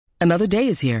Another day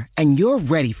is here, and you're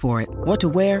ready for it. What to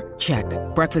wear? Check.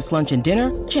 Breakfast, lunch, and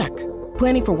dinner? Check.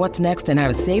 Planning for what's next and how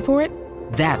to save for it?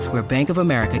 That's where Bank of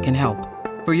America can help.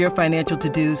 For your financial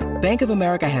to-dos, Bank of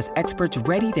America has experts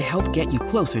ready to help get you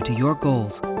closer to your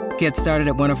goals. Get started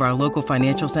at one of our local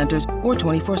financial centers or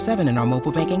 24/7 in our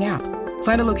mobile banking app.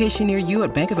 Find a location near you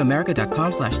at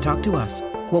bankofamerica.com/talktous.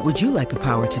 What would you like the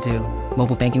power to do?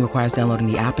 Mobile banking requires downloading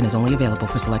the app and is only available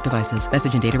for select devices.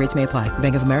 Message and data rates may apply.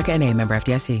 Bank of America N.A., member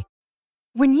FDIC.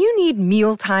 When you need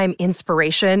mealtime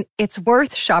inspiration, it's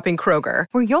worth shopping Kroger,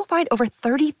 where you'll find over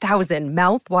 30,000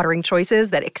 mouth-watering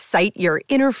choices that excite your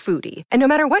inner foodie. And no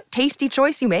matter what tasty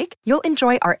choice you make, you'll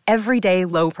enjoy our everyday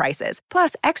low prices,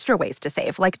 plus extra ways to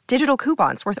save, like digital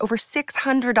coupons worth over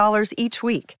 $600 each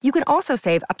week. You can also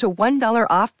save up to $1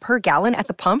 off per gallon at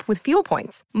the pump with fuel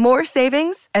points. More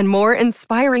savings and more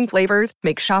inspiring flavors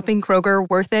make shopping Kroger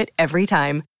worth it every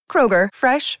time. Kroger,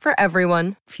 fresh for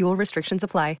everyone. Fuel restrictions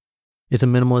apply. It's a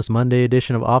Minimalist Monday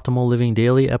edition of Optimal Living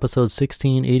Daily, episode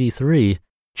 1683,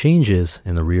 Changes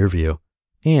in the Rear View,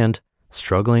 and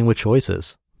Struggling with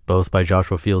Choices, both by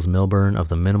Joshua Fields Millburn of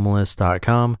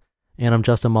theminimalist.com. And I'm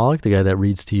Justin Malik, the guy that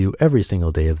reads to you every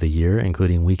single day of the year,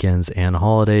 including weekends and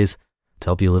holidays, to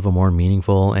help you live a more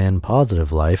meaningful and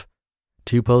positive life.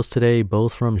 2 posts today,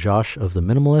 both from Josh of The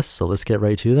Minimalist, so let's get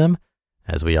right to them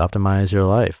as we optimize your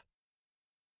life.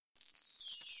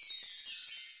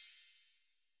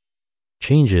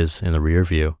 Changes in the Rear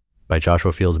View by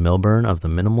Joshua Fields Millburn of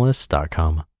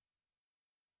theminimalist.com.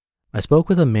 I spoke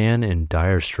with a man in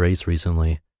dire straits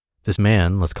recently. This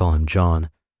man, let's call him John,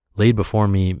 laid before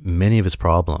me many of his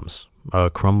problems: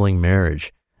 a crumbling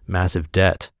marriage, massive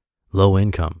debt, low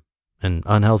income, an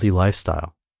unhealthy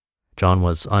lifestyle. John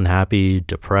was unhappy,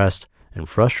 depressed, and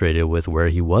frustrated with where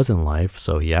he was in life,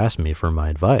 so he asked me for my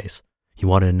advice. He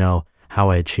wanted to know how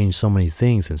I had changed so many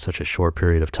things in such a short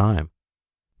period of time.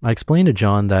 I explained to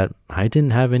John that I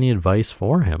didn't have any advice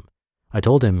for him. I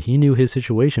told him he knew his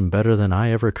situation better than I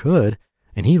ever could,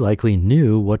 and he likely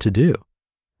knew what to do.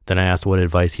 Then I asked what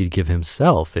advice he'd give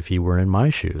himself if he were in my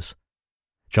shoes.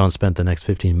 John spent the next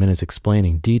 15 minutes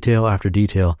explaining detail after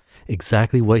detail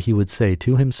exactly what he would say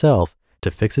to himself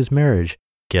to fix his marriage,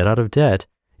 get out of debt,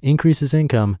 increase his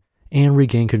income, and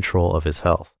regain control of his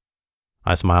health.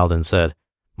 I smiled and said,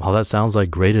 "Well, that sounds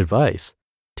like great advice.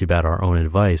 Too bad our own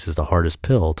advice is the hardest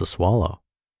pill to swallow."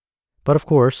 But of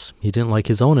course, he didn't like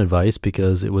his own advice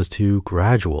because it was too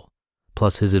gradual.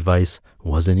 Plus, his advice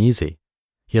wasn't easy.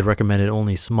 He had recommended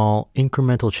only small,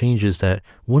 incremental changes that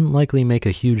wouldn't likely make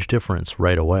a huge difference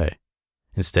right away.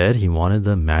 Instead, he wanted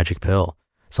the magic pill,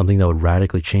 something that would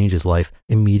radically change his life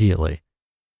immediately.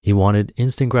 He wanted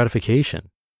instant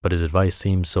gratification, but his advice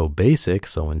seemed so basic,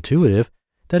 so intuitive,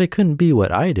 that it couldn't be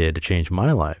what I did to change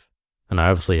my life. And I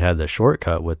obviously had the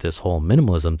shortcut with this whole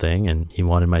minimalism thing, and he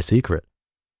wanted my secret.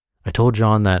 I told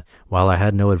John that while I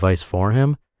had no advice for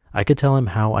him, I could tell him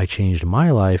how I changed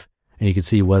my life, and he could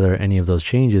see whether any of those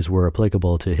changes were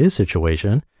applicable to his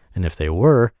situation, and if they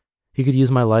were, he could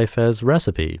use my life as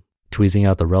recipe, tweezing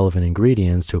out the relevant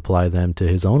ingredients to apply them to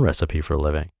his own recipe for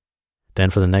living. Then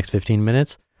for the next 15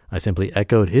 minutes, I simply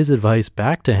echoed his advice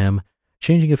back to him,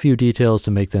 changing a few details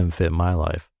to make them fit my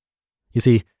life. You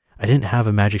see, I didn't have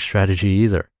a magic strategy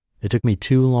either. It took me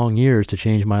 2 long years to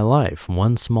change my life,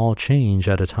 one small change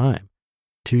at a time.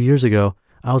 2 years ago,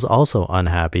 I was also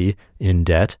unhappy, in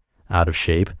debt, out of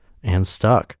shape, and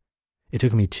stuck. It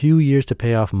took me 2 years to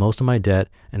pay off most of my debt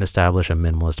and establish a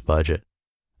minimalist budget.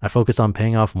 I focused on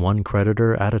paying off one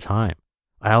creditor at a time.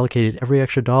 I allocated every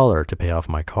extra dollar to pay off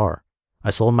my car. I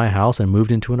sold my house and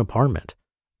moved into an apartment.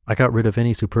 I got rid of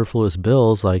any superfluous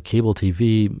bills like cable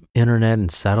TV, internet, and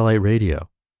satellite radio.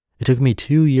 It took me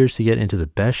 2 years to get into the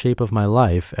best shape of my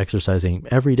life, exercising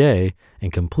every day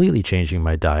and completely changing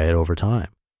my diet over time.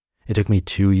 It took me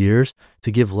 2 years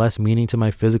to give less meaning to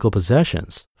my physical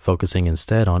possessions, focusing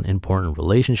instead on important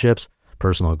relationships,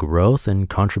 personal growth, and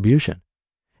contribution.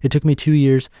 It took me 2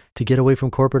 years to get away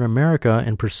from corporate America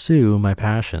and pursue my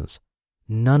passions.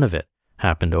 None of it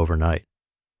happened overnight.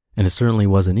 And it certainly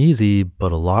wasn't easy,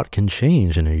 but a lot can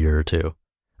change in a year or two.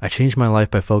 I changed my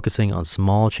life by focusing on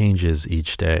small changes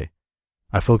each day.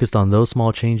 I focused on those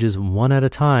small changes one at a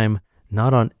time,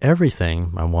 not on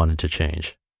everything I wanted to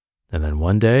change. And then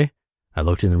one day, I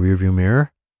looked in the rearview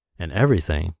mirror and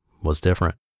everything was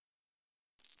different.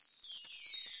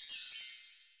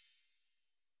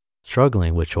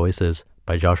 Struggling with Choices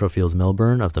by Joshua Fields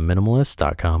Millburn of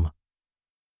theminimalist.com.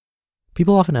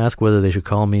 People often ask whether they should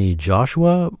call me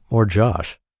Joshua or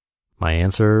Josh. My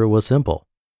answer was simple.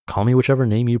 Call me whichever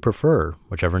name you prefer,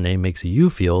 whichever name makes you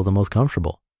feel the most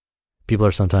comfortable. People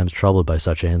are sometimes troubled by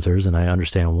such answers, and I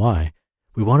understand why.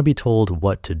 We want to be told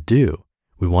what to do.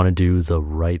 We want to do the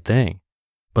right thing.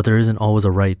 But there isn't always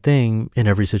a right thing in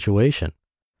every situation.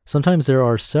 Sometimes there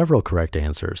are several correct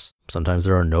answers. Sometimes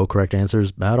there are no correct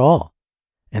answers at all.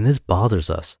 And this bothers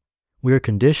us. We are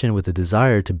conditioned with the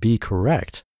desire to be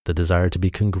correct, the desire to be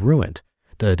congruent,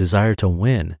 the desire to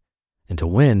win. And to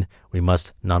win, we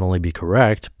must not only be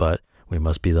correct, but we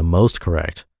must be the most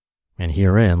correct. And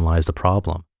herein lies the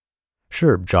problem.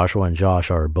 Sure, Joshua and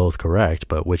Josh are both correct,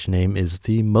 but which name is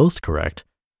the most correct?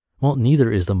 Well,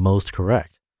 neither is the most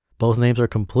correct. Both names are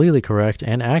completely correct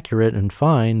and accurate and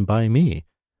fine by me.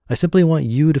 I simply want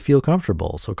you to feel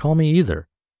comfortable, so call me either.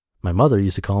 My mother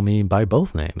used to call me by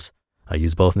both names. I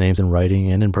use both names in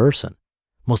writing and in person.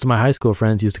 Most of my high school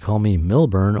friends used to call me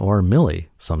Milburn or Millie.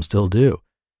 Some still do.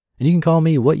 And you can call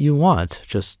me what you want,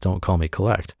 just don't call me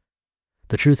Collect.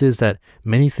 The truth is that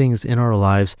many things in our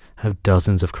lives have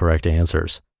dozens of correct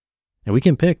answers. And we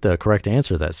can pick the correct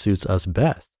answer that suits us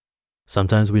best.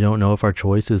 Sometimes we don't know if our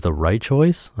choice is the right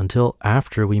choice until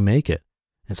after we make it.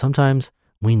 And sometimes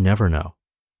we never know.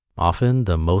 Often,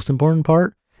 the most important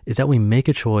part is that we make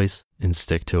a choice and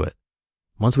stick to it.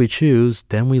 Once we choose,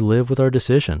 then we live with our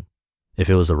decision. If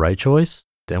it was the right choice,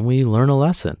 then we learn a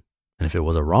lesson. And if it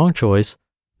was a wrong choice,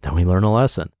 then we learn a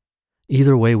lesson.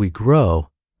 Either way, we grow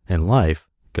and life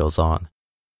goes on.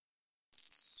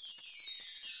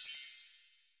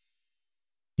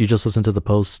 You just listened to the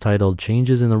posts titled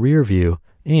Changes in the Rear View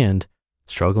and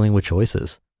Struggling with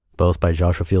Choices, both by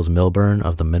Joshua Fields Milburn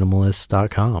of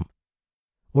theminimalist.com.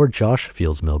 Or Josh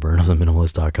Fields Milburn of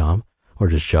theminimalist.com, or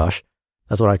just Josh.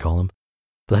 That's what I call him.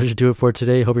 But that should do it for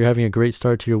today. Hope you're having a great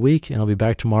start to your week, and I'll be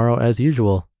back tomorrow as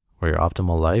usual, where your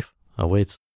optimal life awaits.